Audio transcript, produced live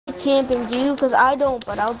camping, do you? Because I don't,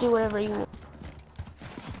 but I'll do whatever you want.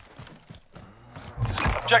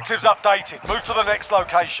 Objectives updated. Move to the next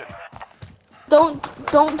location. Don't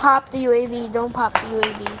pop the UAV. Don't pop the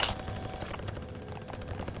UAV.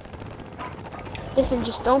 Listen,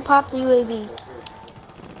 just don't pop the UAV.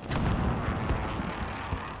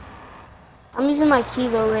 I'm using my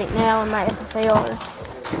kilo right now and my FFAR.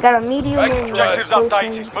 Got a medium and objectives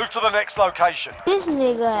updated. Move to the next location. This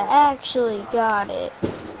nigga actually got it.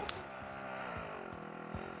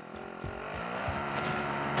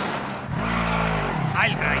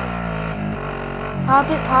 I'll ride. Pop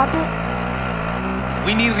it, pop it.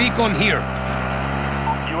 We need recon here.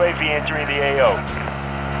 UAV entering the AO.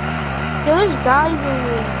 Yo, there's guys in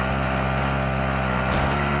here.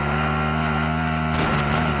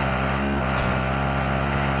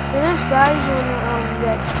 There's guys on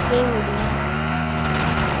that game with me.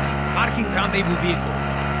 Marking rendezvous vehicle.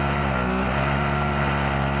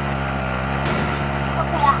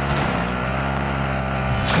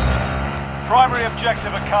 Primary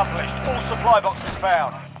objective accomplished. All supply boxes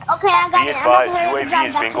found. Okay, I got it. I'm UAV is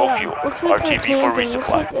bingo fuel. Looks like they're RTB for camping. Looks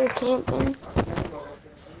resupply. like they're camping.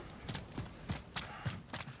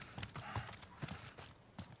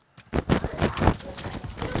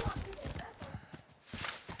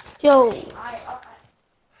 Yo,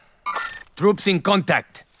 Troops in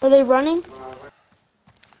contact. are they running?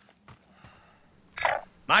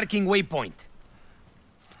 Marking waypoint.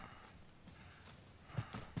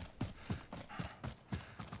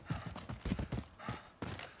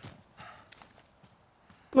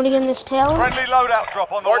 Want to get in this tower? Friendly loadout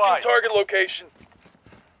drop on the way. target location.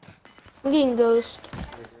 I'm getting ghost.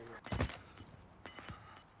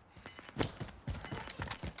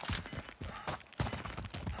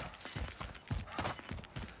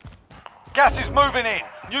 Gas is moving in.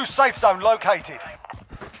 New safe zone located.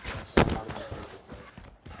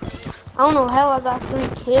 I don't know how I got 3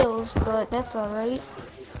 kills, but that's alright.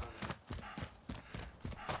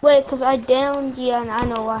 Wait, cause I downed, yeah, and I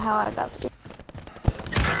know how I got 3.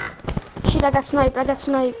 Shit, I got sniped, I'm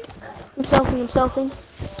selfing.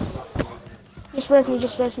 Just res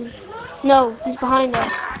me. No, he's behind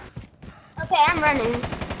us. Okay, I'm running.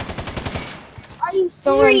 Are you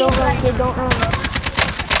Don't run, serious? don't run, kid, don't run.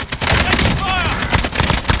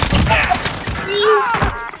 See,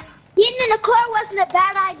 getting in the car wasn't a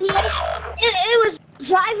bad idea. It was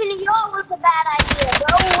driving to y'all was a bad idea,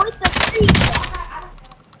 bro. With the street.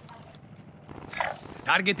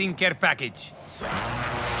 Targeting care package.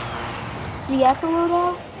 Do you have to load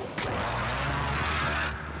out?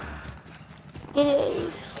 Get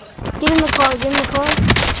in the car.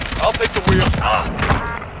 I'll take the wheel.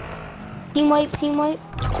 Team wipe.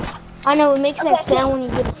 I know, it makes that sound when you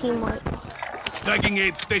get a team wipe. Tagging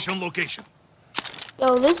aid station location.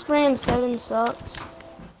 Yo, this Ram 7 sucks.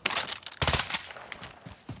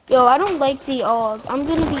 Yo, I don't like the AUG. I'm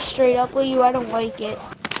gonna be straight up with you, I don't like it.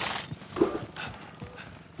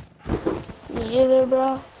 Me either,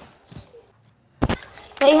 bro.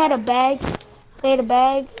 They had a bag.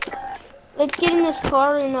 Let's get in this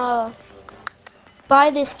car and buy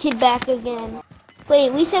this kid back again.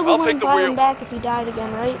 Wait, we said we wouldn't buy him back if he died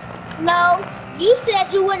again, right? No, you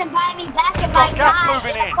said you wouldn't buy me back if I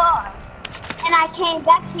died in the car. And I came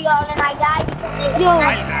back to y'all and I died because they were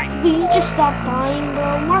sniping. Please just stop dying,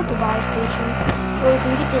 bro. Mark the buy station. Or we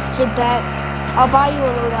can get this kid back. I'll buy you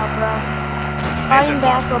a loadout, bro. Buy him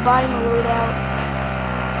back, I'll buy him a loadout.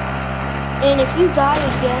 And if you die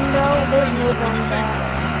again, bro, there's no going back.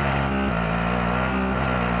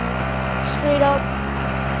 Straight up.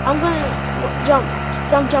 I'm gonna jump.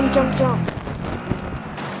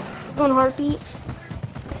 Going heartbeat.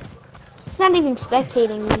 It's not even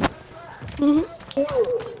spectating me.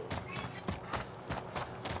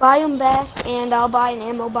 Buy him back, and I'll buy an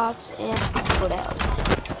ammo box and put out.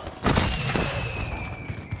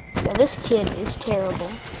 Yeah, this kid is terrible.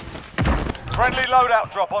 Friendly loadout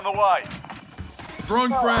drop on the way.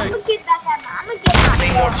 Throwing I'm frag. gonna get back at I'm gonna get my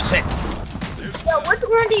Claymore set. Yo, which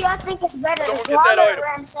one do y'all think is better, the Glide or the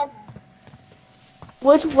Ram 7?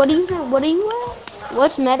 What are you at?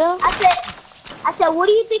 What's meta? I said, what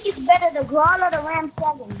do you think is better, the Growl or the Ram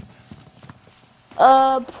 7?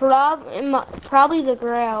 Probably the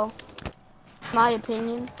Growl. My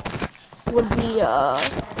opinion would be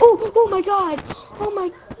oh my god. Oh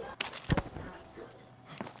my.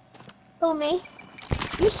 Who, me?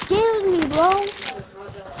 You scared me, bro.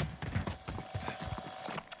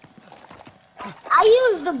 I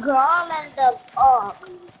use the Growl and the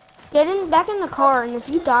Get back in the car, and if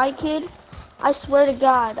you die, kid, I swear to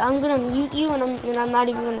God, I'm gonna mute you, and I'm not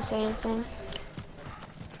even gonna say anything.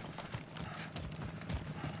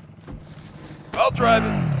 I'll drive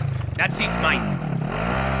it. That seat's mine.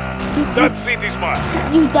 That seat is mine.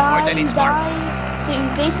 You die, More than you it's marked. die. So you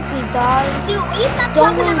basically die. Dude, we stop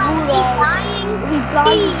Don't talking win about me gulag. dying. We buy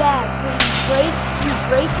you Please. back. You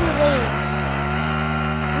break your legs.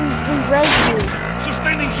 We res you.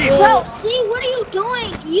 Sustaining heat. Bro, see, what are you doing?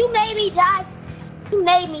 You made me die. You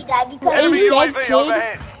made me die because Hey, Enemy you dead, UAV kid.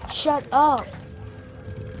 overhead. Shut up.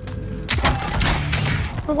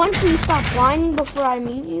 For once, will you stop whining before I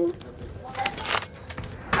meet you?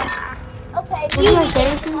 okay, Would me you like neither.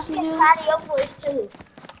 anything I'm to getting do? tired of your voice too.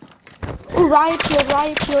 Ooh, riot shield,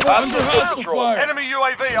 riot shield. Under hostile fire. Enemy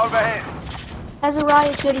UAV overhead. Has a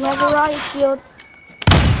riot shield, he has a riot shield.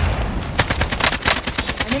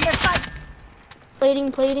 I'm in their sight.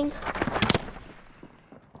 Plating, plating.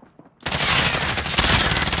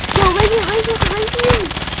 Yo, right here, right here, right here.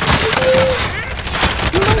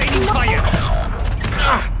 Sustaining fire.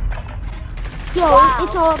 Yo,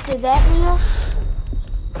 it's all up to that, Leo.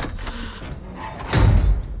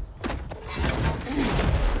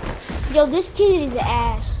 Yo, this kid is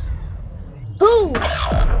ass. Who?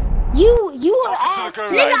 You are Welcome ass. to the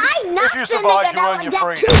kid. Nigga, gulag. I If knocked you the survive, nigga you that earn one your got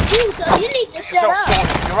freedom. 2 so you need to shut up.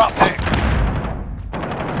 Self-sorted. You're up next.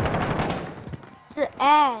 You're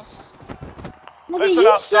ass. Nigga, Listen you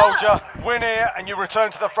up, suck. soldier. Win here and you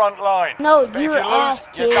return to the front line. No, But if you're you lose, ass,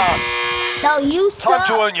 you're kid. done. No, you suck.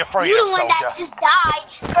 to earn your freedom, You the one that soldier. just died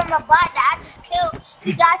from a bot that I just killed.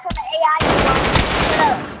 You died from the AI. Shut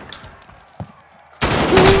up.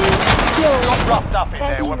 Yo, Roughed up in Yeah,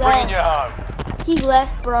 there. he We're left. bringing you home. he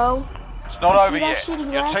left, bro. It's not You over see that yet. shit he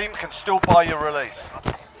Your left? team can still buy your release.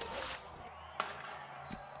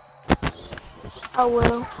 I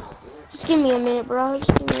will. Just give me a minute, bro.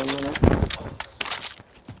 Just give me a minute.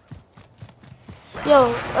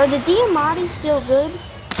 Yo, are the Diamati still good?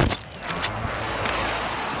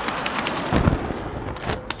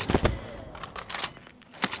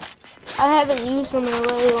 I haven't used them in a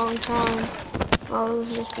really long time. I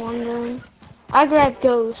was just wondering. I grabbed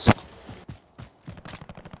Ghost.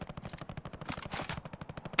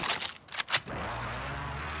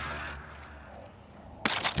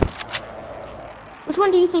 Which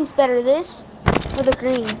one do you think's better, this or the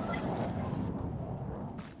green?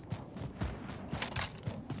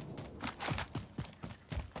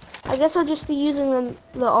 I guess I'll just be using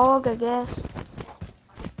the AUG, I guess.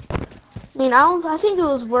 I mean, I think it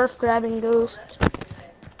was worth grabbing Ghost.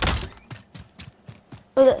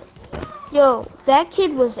 Yo, that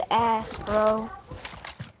kid was ass, bro.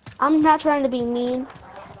 I'm not trying to be mean,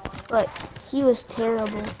 but he was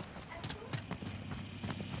terrible.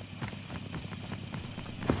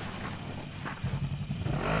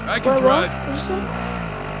 I can drive. What did you say?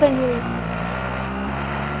 Couldn't hear you.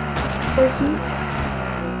 Where's he?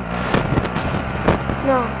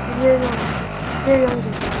 No, you're not. You're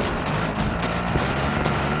younger.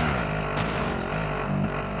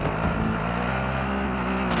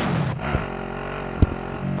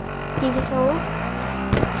 Can you get solo?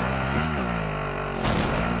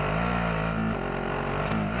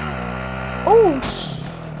 Oh,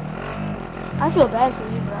 I feel bad for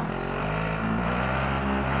you, bro.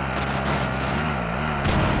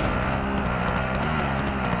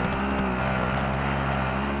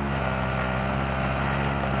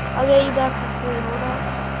 I'll get you back for free, hold up.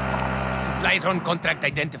 Supply run contract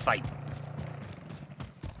identified.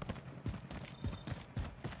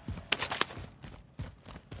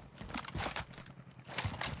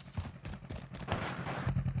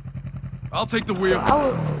 I'll take the wheel.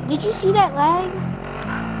 Did you see that lag?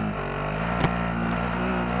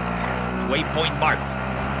 Waypoint marked.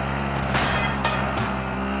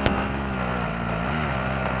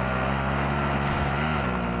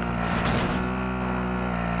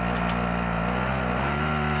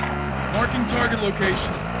 Marking target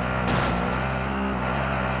location.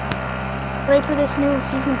 Ready for this new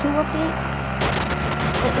season 2 update?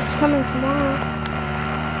 It's coming tomorrow.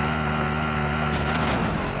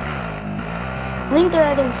 I think they're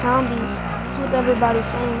adding zombies. That's what everybody's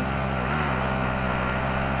saying.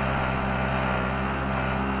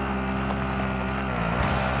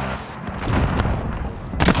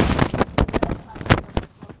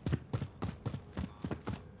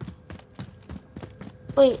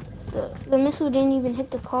 Wait, the missile didn't even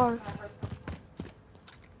hit the car.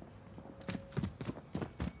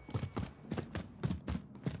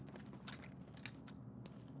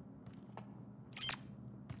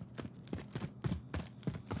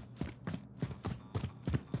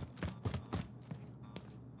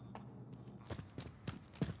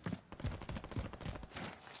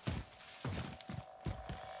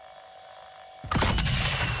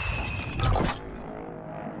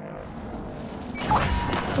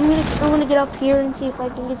 I'm gonna get up here and see if I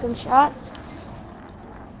can get some shots.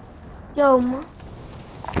 Yo,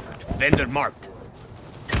 Vendor marked.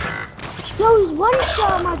 yo, he's one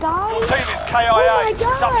shot, my guy. Your team is KIA. Oh my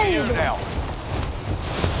It's up to you God. now.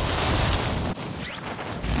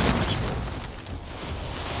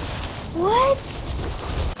 What?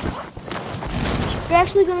 You're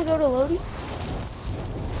actually gonna go to loading?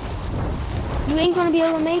 You ain't gonna be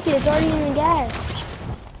able to make it. It's already in the gas.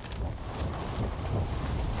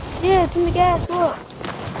 Yeah, it's in the gas. Look.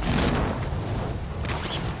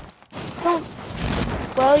 Don't.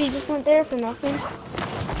 Well, you just went there for nothing.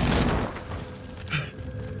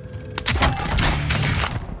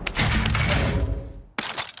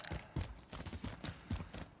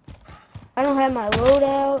 I don't have my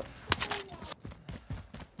loadout.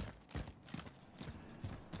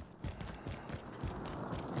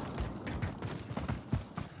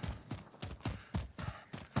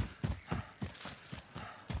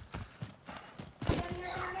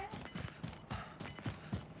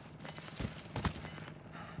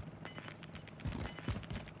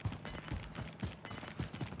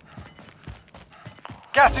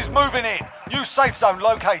 Gas is moving in. New safe zone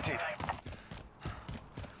located.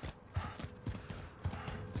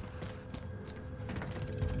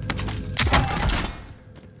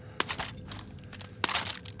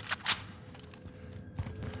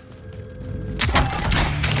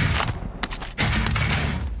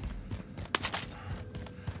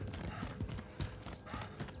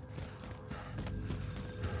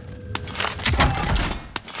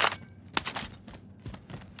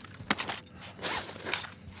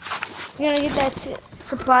 You gonna get that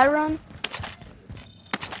supply run?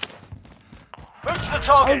 Move to the target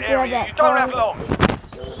I'll grab area. that You don't have car. long.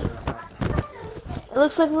 It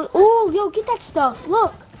looks like we're. Oh, yo, get that stuff.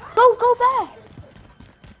 Look. Go back.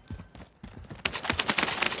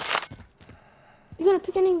 You gonna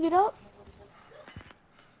pick any of it up?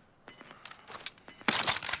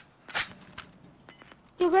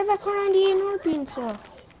 Yo, grab that car 98 and RP and stuff.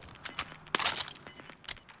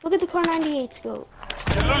 Look at the car 98 scope.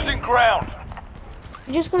 You're losing ground.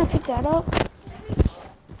 You're just gonna pick that up?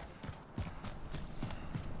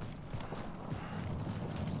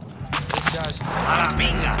 Ah,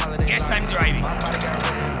 bingo. Guess I'm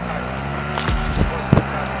driving.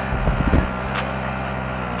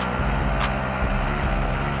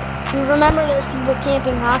 You remember there's people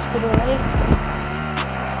camping hospital, right?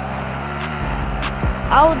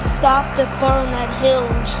 I would stop the car on that hill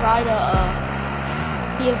and try to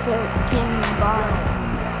see if it can buy.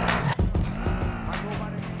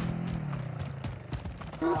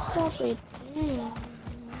 Let's stop right there.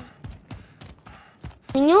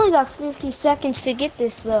 I mean, you only got 50 seconds to get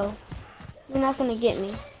this, though. You're not gonna get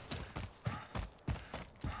me.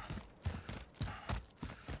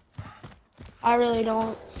 I really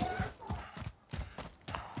don't.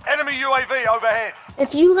 Enemy UAV overhead.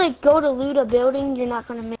 If you, like, go to loot a building, you're not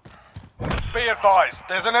gonna make. Be advised,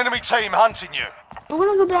 there's an enemy team hunting you. I'm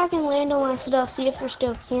gonna go back and land on my stuff, see if we're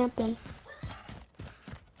still camping.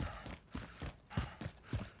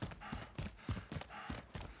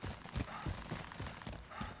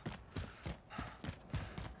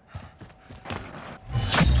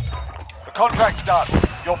 The contract's done.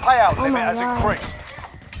 Your payout Oh limit my has God. increased.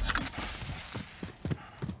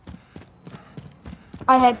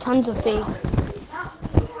 I had tons of faith.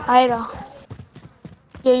 I had a...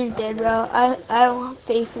 Yeah, you're dead, bro. I don't have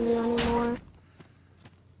faith in you anymore.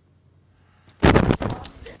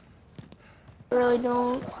 I really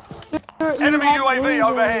don't. You Enemy have UAV wounds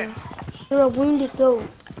on overhead. you. You're a wounded goat.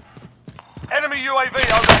 Enemy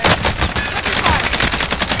UAV overhead.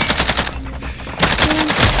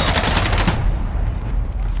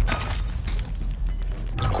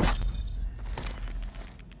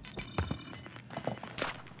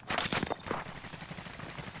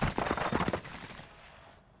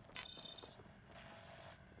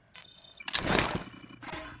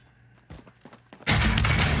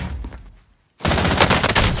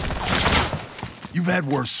 You've had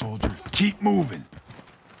worse, soldier. Keep moving.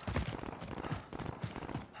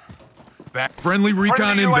 Back. Friendly recon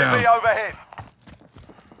Friendly inbound. UAV overhead.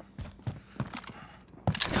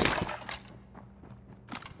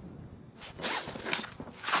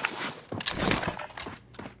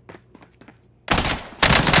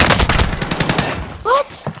 What?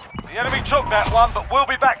 The enemy took that one, but we'll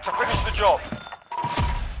be back to finish the job.